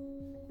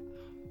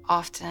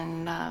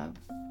 often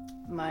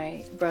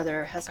my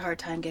brother has a hard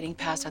time getting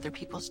past other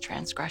people's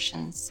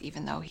transgressions,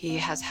 even though he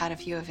has had a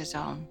few of his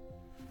own.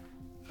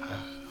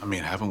 I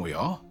mean, haven't we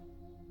all?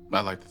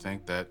 I like to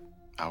think that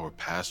our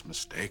past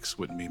mistakes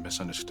wouldn't be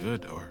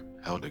misunderstood or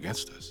held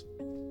against us.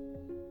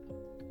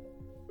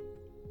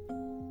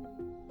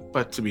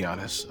 But to be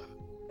honest,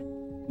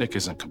 Nick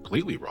isn't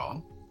completely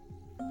wrong.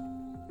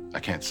 I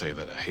can't say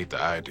that I hate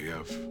the idea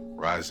of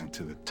rising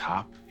to the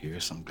top here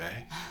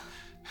someday.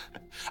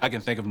 I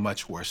can think of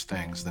much worse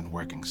things than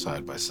working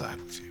side by side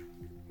with you.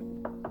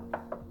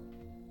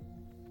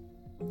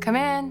 Come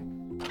in.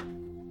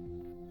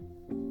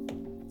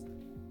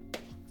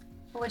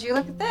 Would you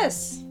look at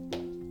this?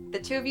 The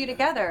two of you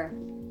together.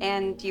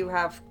 And you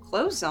have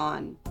clothes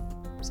on.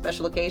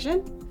 Special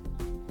occasion?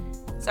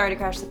 Sorry to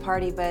crash the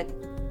party, but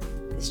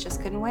this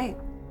just couldn't wait.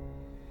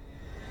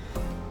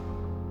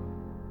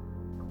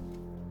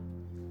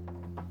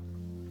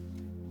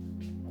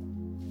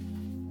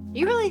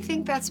 You really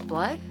think that's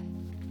blood?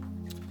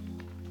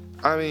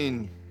 I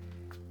mean,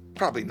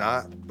 probably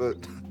not, but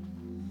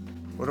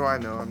what do I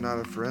know? I'm not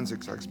a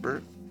forensics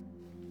expert.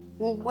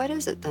 Well, what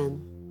is it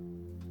then?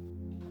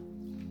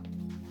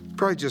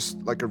 Probably just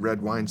like a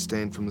red wine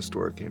stain from the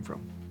store it came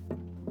from.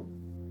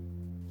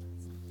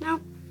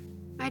 Nope,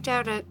 I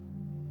doubt it.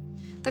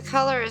 The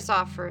color is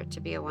off for it to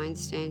be a wine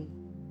stain.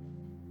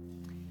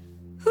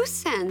 Who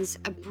sends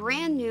a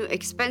brand new,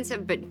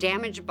 expensive but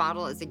damaged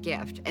bottle as a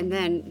gift and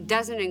then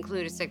doesn't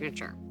include a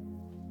signature?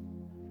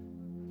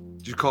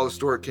 Did you call the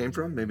store it came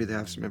from? Maybe they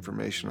have some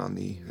information on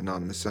the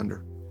anonymous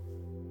sender.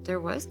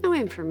 There was no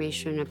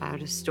information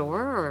about a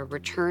store or a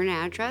return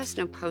address,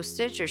 no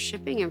postage or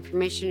shipping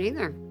information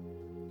either.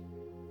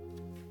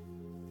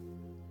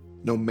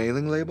 No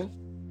mailing label?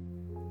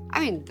 I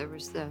mean, there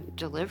was the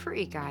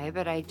delivery guy,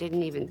 but I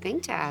didn't even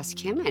think to ask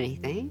him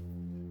anything.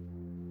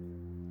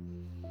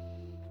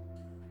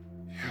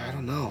 Yeah, I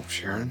don't know,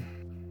 Sharon.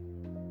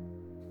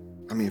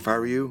 I mean, if I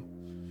were you,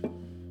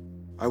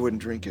 I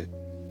wouldn't drink it,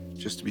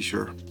 just to be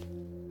sure.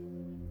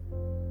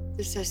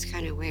 This is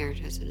kind of weird,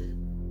 isn't it?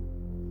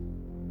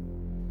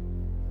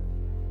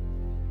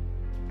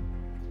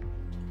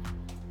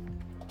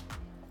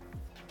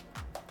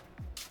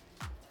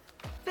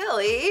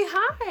 Billy,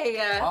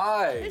 hi.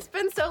 Hi. It's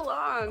been so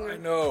long. I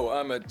know,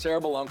 I'm a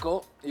terrible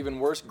uncle, even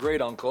worse,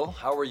 great uncle.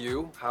 How are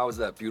you? How is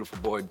that beautiful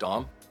boy,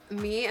 Dom?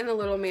 Me and the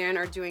little man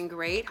are doing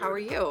great. How are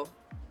you?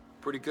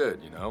 Pretty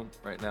good, you know.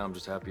 Right now, I'm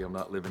just happy I'm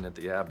not living at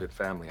the Abbott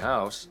family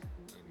house.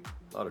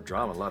 A lot of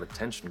drama, a lot of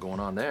tension going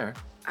on there.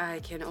 I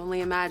can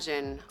only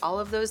imagine all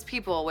of those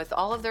people with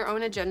all of their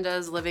own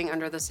agendas living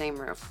under the same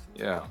roof.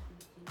 Yeah,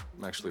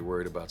 I'm actually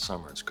worried about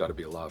Summer. It's got to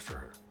be a lot for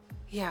her.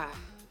 Yeah,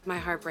 my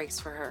heart breaks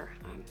for her.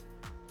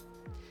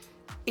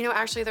 You know,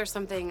 actually, there's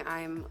something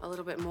I'm a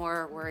little bit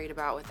more worried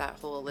about with that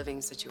whole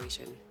living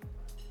situation.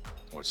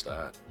 What's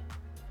that?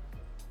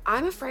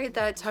 I'm afraid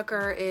that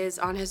Tucker is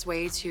on his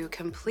way to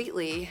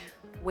completely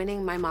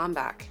winning my mom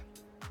back.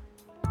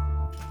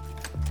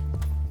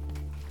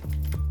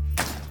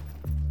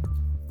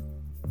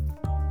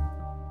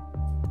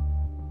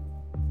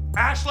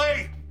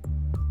 Ashley!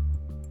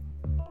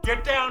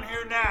 Get down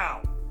here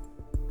now!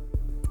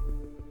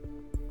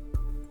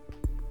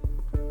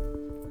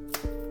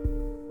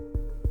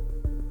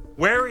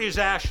 Where is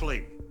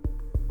Ashley?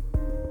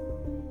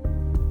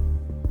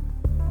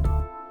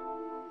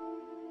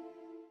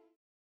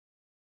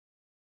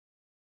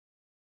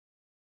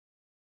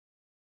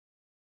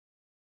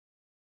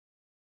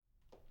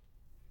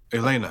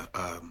 Elena,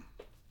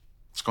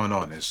 what's going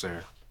on? Is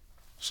there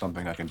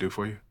something I can do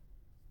for you?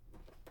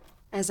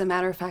 As a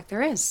matter of fact,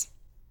 there is.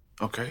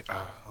 Okay,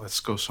 let's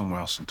go somewhere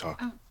else and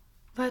talk.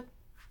 Let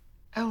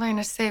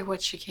Elena say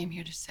what she came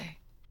here to say.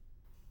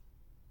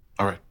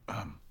 All right,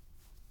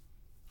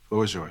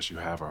 floor is yours. You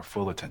have our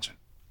full attention.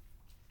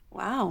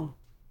 Wow.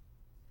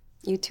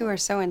 You two are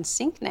so in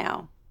sync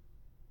now.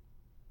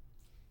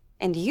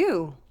 And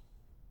you,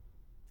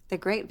 the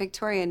great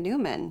Victoria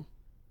Newman,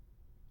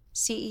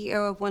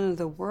 CEO of one of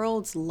the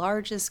world's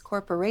largest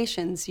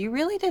corporations, you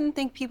really didn't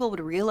think people would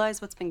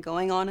realize what's been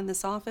going on in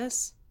this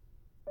office?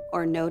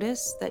 Or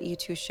notice that you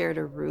two shared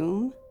a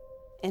room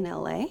in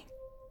LA?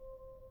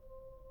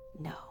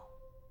 No.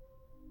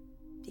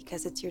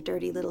 Because it's your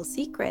dirty little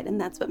secret, and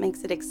that's what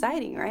makes it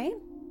exciting, right?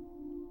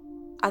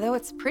 Although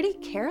it's pretty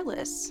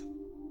careless.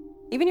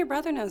 Even your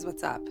brother knows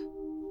what's up.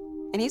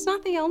 And he's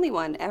not the only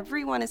one.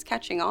 Everyone is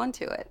catching on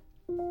to it.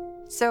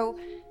 So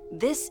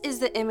this is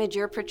the image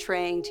you're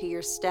portraying to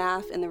your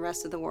staff and the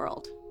rest of the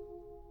world.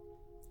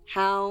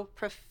 How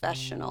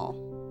professional.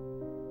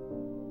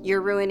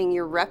 You're ruining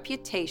your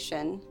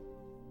reputation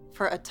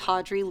for a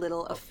tawdry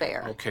little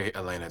affair. Okay,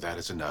 Elena, that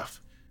is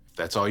enough. If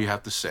that's all you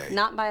have to say.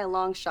 Not by a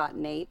long shot,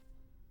 Nate.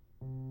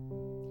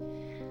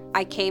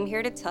 I came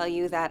here to tell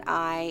you that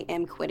I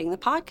am quitting the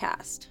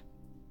podcast.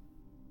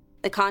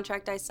 The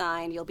contract I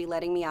signed, you'll be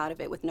letting me out of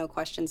it with no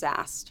questions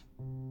asked.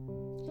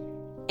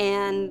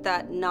 And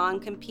that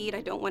non-compete,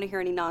 I don't want to hear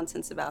any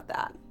nonsense about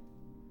that.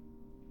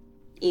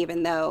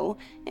 Even though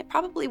it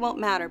probably won't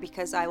matter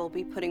because I will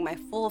be putting my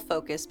full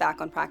focus back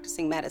on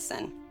practicing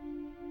medicine.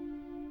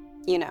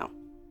 You know,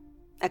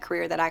 a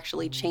career that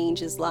actually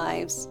changes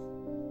lives,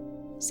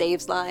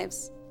 saves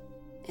lives,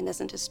 and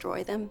doesn't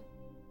destroy them.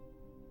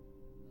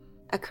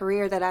 A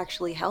career that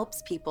actually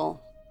helps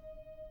people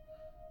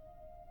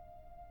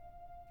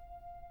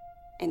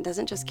and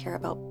doesn't just care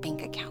about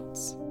bank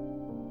accounts.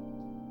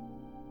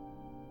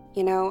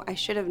 You know, I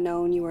should have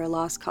known you were a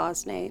lost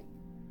cause, Nate,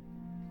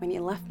 when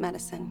you left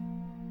medicine.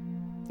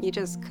 You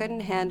just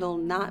couldn't handle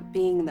not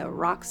being the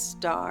rock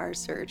star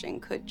surgeon,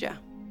 could ya?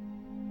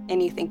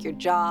 And you think your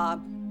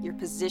job, your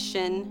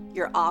position,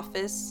 your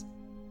office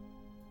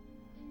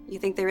You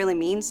think they really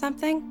mean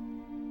something?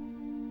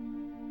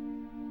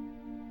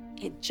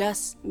 It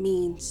just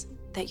means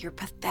that you're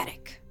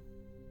pathetic.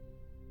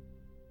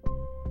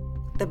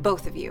 The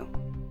both of you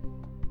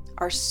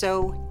are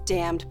so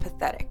damned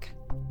pathetic.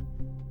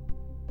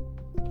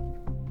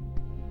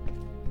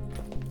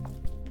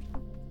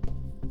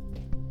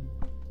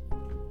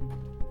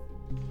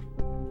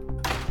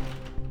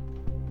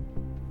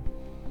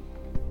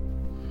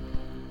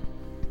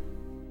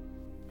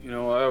 You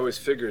know, I always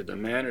figured the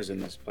manners in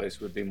this place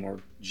would be more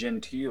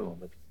genteel,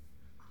 but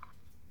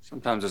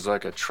sometimes it's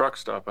like a truck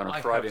stop on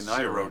a Friday night. I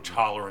have zero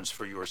tolerance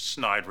for your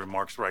snide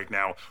remarks right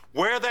now.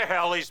 Where the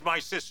hell is my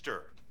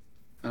sister?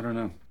 I don't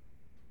know.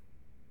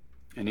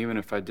 And even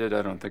if I did,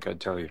 I don't think I'd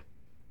tell you.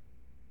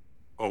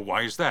 Oh,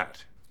 why is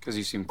that? Because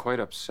you seem quite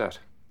upset.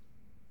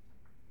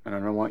 And I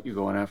don't want you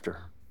going after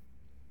her.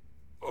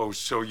 Oh,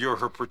 so you're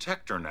her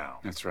protector now?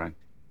 That's right.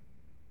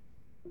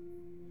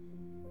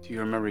 Do you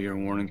remember your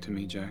warning to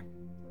me, Jack?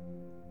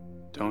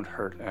 Don't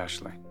hurt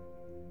Ashley.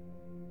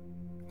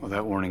 Well,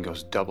 that warning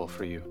goes double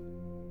for you.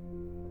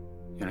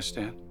 You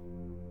understand?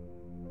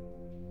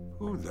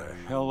 Who the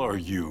hell are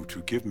you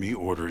to give me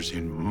orders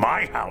in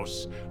my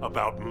house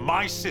about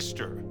my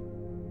sister?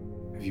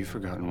 Have you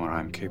forgotten what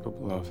I'm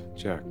capable of,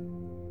 Jack?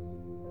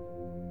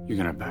 You're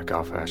gonna back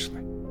off,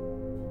 Ashley.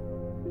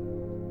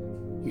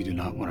 You do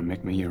not want to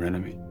make me your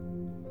enemy.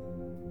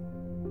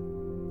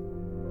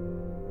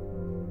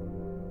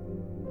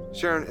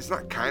 Sharon, it's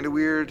not kind of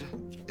weird.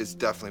 It's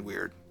definitely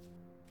weird.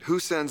 Who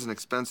sends an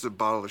expensive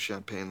bottle of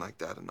champagne like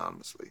that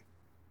anonymously?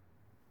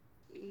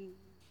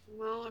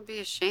 Well, I'd be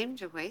ashamed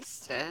to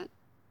waste it.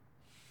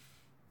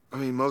 I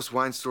mean, most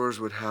wine stores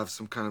would have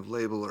some kind of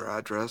label or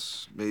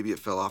address. Maybe it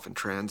fell off in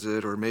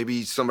transit, or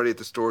maybe somebody at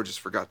the store just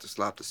forgot to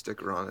slap the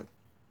sticker on it.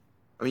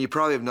 I mean, you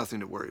probably have nothing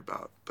to worry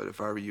about, but if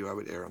I were you, I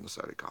would err on the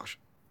side of caution.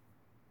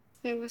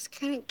 It was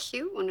kind of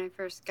cute when I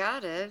first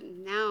got it.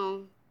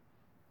 Now,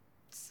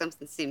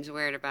 something seems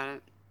weird about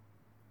it.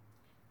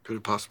 Could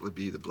it possibly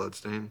be the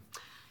bloodstain?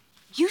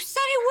 You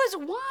said it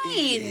was wine!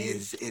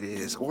 It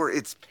is. Or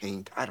it's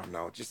paint. I don't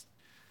know. Just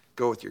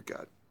go with your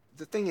gut.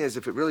 The thing is,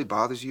 if it really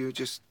bothers you,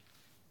 just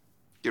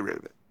get rid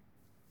of it.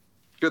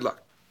 Good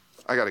luck.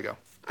 I gotta go.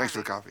 Thanks for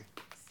the coffee.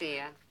 See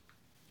ya.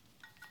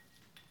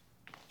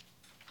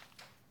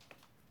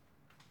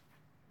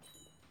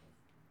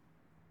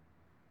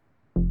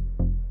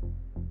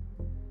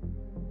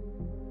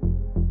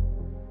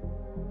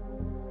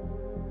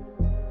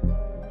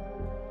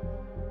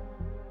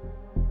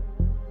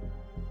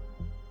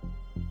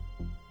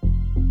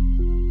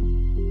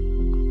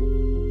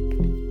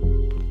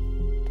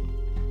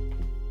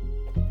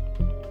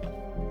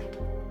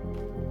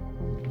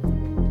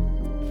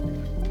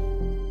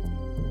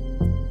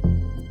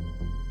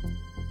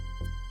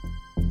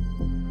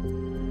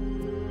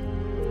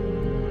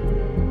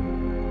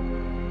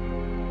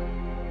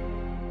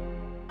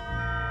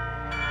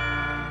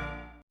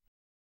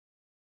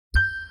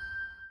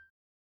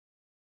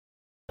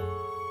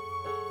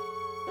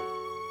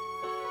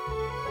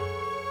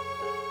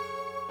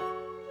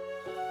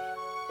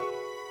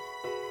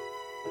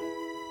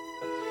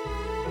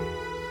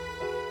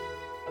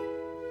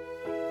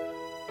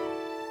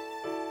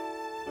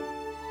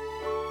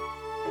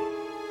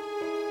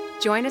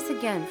 Join us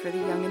again for The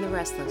Young and the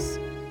Restless.